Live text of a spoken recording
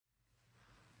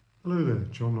Hello there,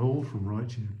 John Hall from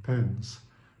Right Here Pens.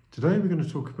 Today we're going to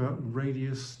talk about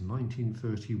Radius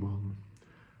 1931.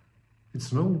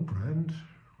 It's an old brand,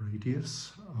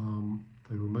 Radius.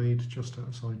 They were made just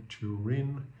outside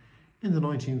Turin in the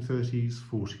 1930s,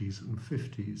 40s and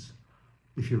 50s.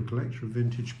 If you're a collector of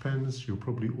vintage pens, you're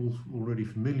probably already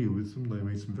familiar with them. They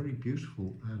made some very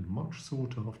beautiful and much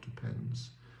sought after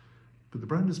pens. But the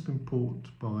brand has been bought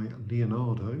by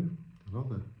Leonardo,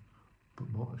 another but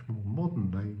much more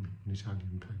modern name in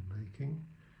Italian pen making.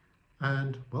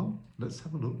 And well, let's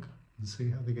have a look and see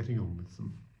how they're getting on with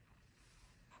them.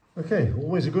 Okay,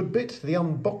 always a good bit, the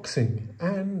unboxing.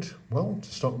 And well, to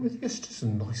start with, yes, it's a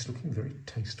nice looking, very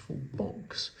tasteful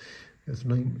box. There's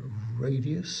the name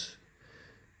Radius.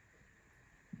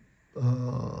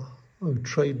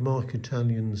 Trademark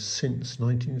Italian since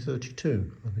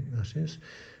 1932, I think that is.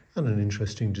 And an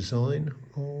interesting design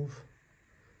of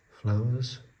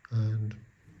flowers and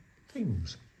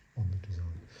things on the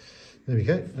design. There we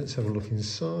go, let's have a look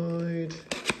inside.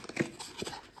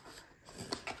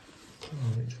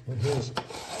 Right, well here's,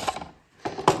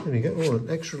 there we go, oh, an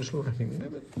extra little wrapping.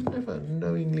 Never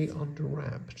knowingly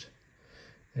underwrapped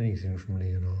anything from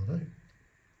Leonardo,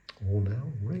 or now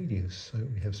Radius. So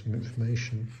we have some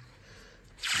information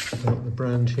about the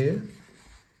brand here,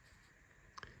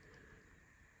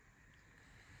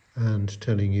 and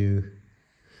telling you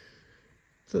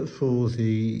that for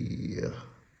the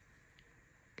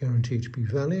guarantee to be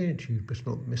valid, you best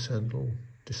not mishandle,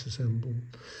 disassemble,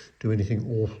 do anything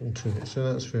awful to it.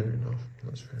 So that's fair enough.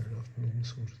 That's fair enough, normal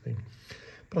sort of thing.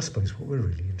 But I suppose what we're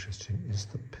really interested in is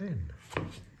the pen.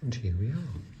 And here we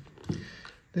are.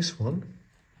 This one,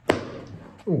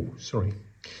 oh, sorry,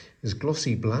 is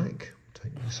glossy black. I'll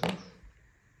take this off.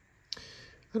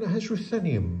 And it has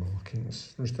ruthenium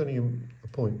markings, ruthenium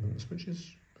appointments, which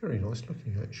is very nice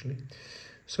looking actually.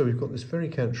 So we've got this very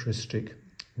characteristic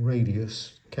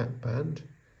Radius cap band,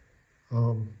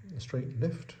 a straight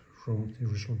lift from the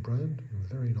original brand,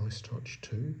 a very nice touch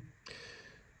too.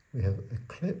 We have a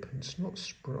clip, it's not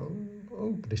sprung,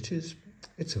 oh, but it is.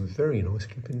 It's a very nice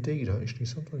clip indeed actually.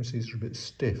 Sometimes these are a bit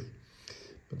stiff,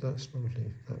 but that's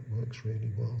lovely, that works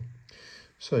really well.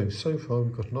 So far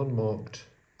we've got an unmarked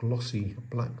glossy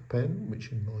black pen,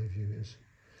 which in my view is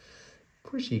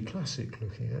pretty classic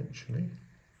looking actually.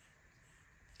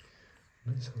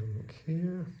 Let's have a look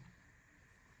here.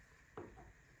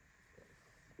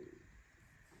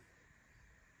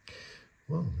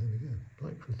 Well, there we go,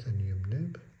 black ruthenium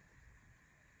nib.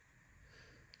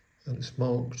 And it's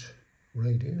marked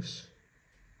Radius,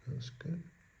 that's good.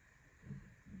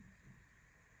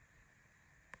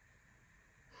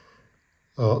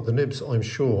 The nibs, I'm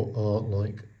sure, are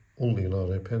like all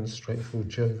Leonardo pens, straightforward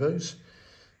Jovos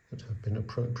that have been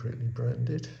appropriately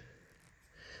branded.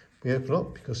 We open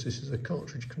up because this is a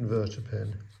cartridge converter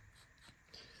pen.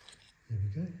 There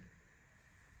we go.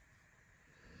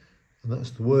 And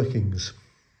that's the workings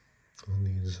on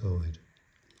the inside.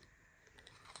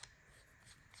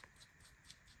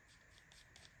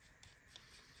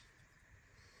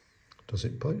 Does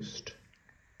it post?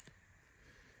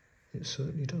 It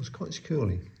certainly does, quite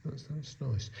securely. That's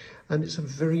nice. And it's a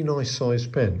very nice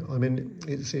sized pen. I mean,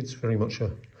 it's very much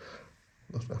a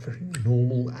very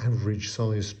normal, average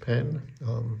sized pen.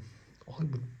 I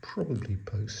would probably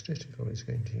post it if I was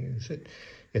going to use it.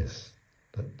 Yes,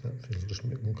 that feels a little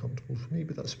bit more comfortable for me,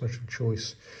 but that's a matter of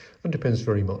choice and depends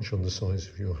very much on the size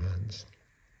of your hands.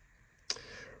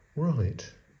 Right,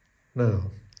 now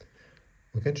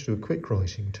we're going to do a quick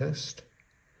writing test.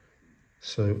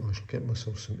 So I shall get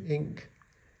myself some ink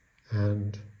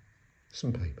and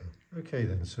some paper. Okay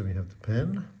then, so we have the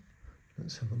pen.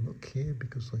 Let's have a look here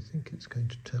because I think it's going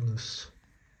to tell us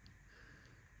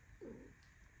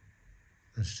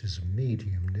that it is a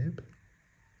medium nib.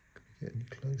 Can we get any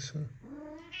closer?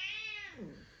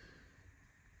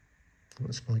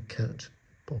 That's my cat,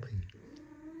 Poppy.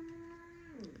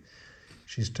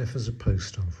 She's deaf as a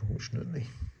post, unfortunately,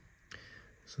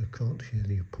 so I can't hear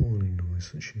the appalling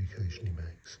noise that she occasionally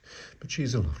makes. But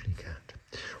she's a lovely cat.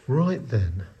 Right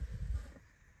then.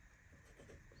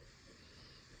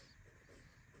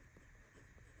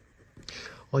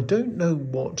 I don't know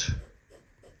what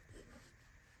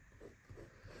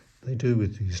they do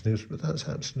with these nibs, but that's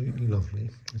absolutely lovely.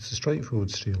 It's a straightforward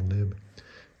steel nib,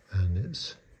 and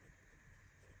it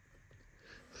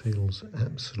feels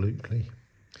absolutely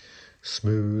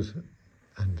smooth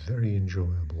and very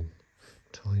enjoyable.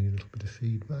 Tiny little bit of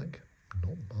feedback,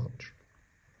 not much.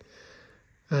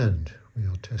 And we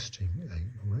are testing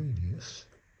a Radius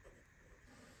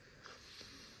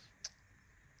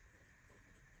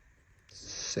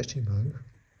Settimo.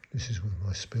 This is where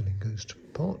my spelling goes to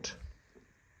pot.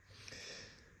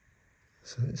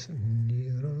 So it's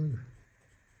Nero,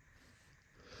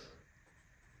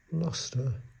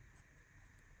 luster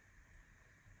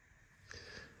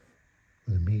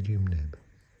with a medium nib.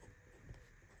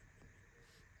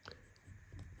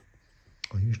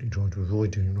 I usually try to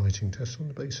avoid doing writing tests on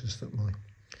the basis that my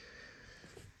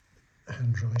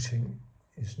handwriting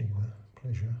is neither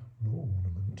pleasure nor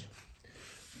ornament.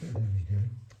 But there we go.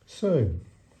 So,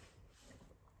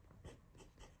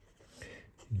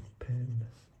 the pen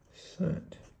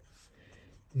sat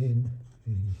in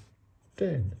the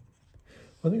den.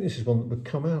 I think this is one that would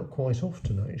come out quite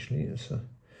often actually. It's a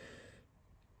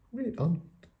really, I've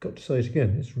got to say it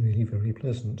again, it's really very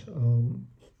pleasant.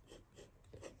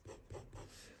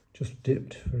 Just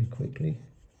dipped very quickly.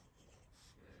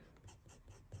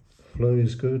 Flow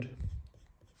is good.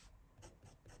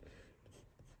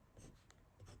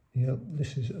 Yeah,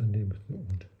 this is a nib that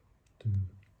would do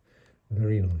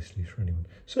very nicely for anyone.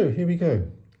 So here we go.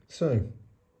 So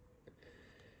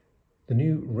the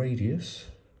new Radius,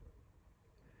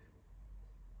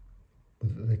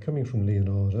 they're coming from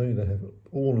Leonardo. They have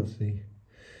all of the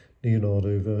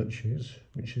Leonardo virtues,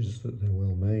 which is that they're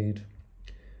well made.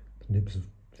 The nibs are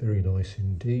very nice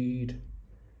indeed,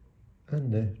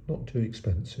 and they're not too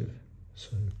expensive.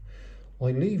 So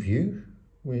I leave you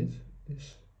with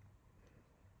this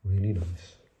really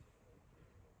nice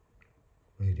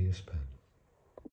Radius pen.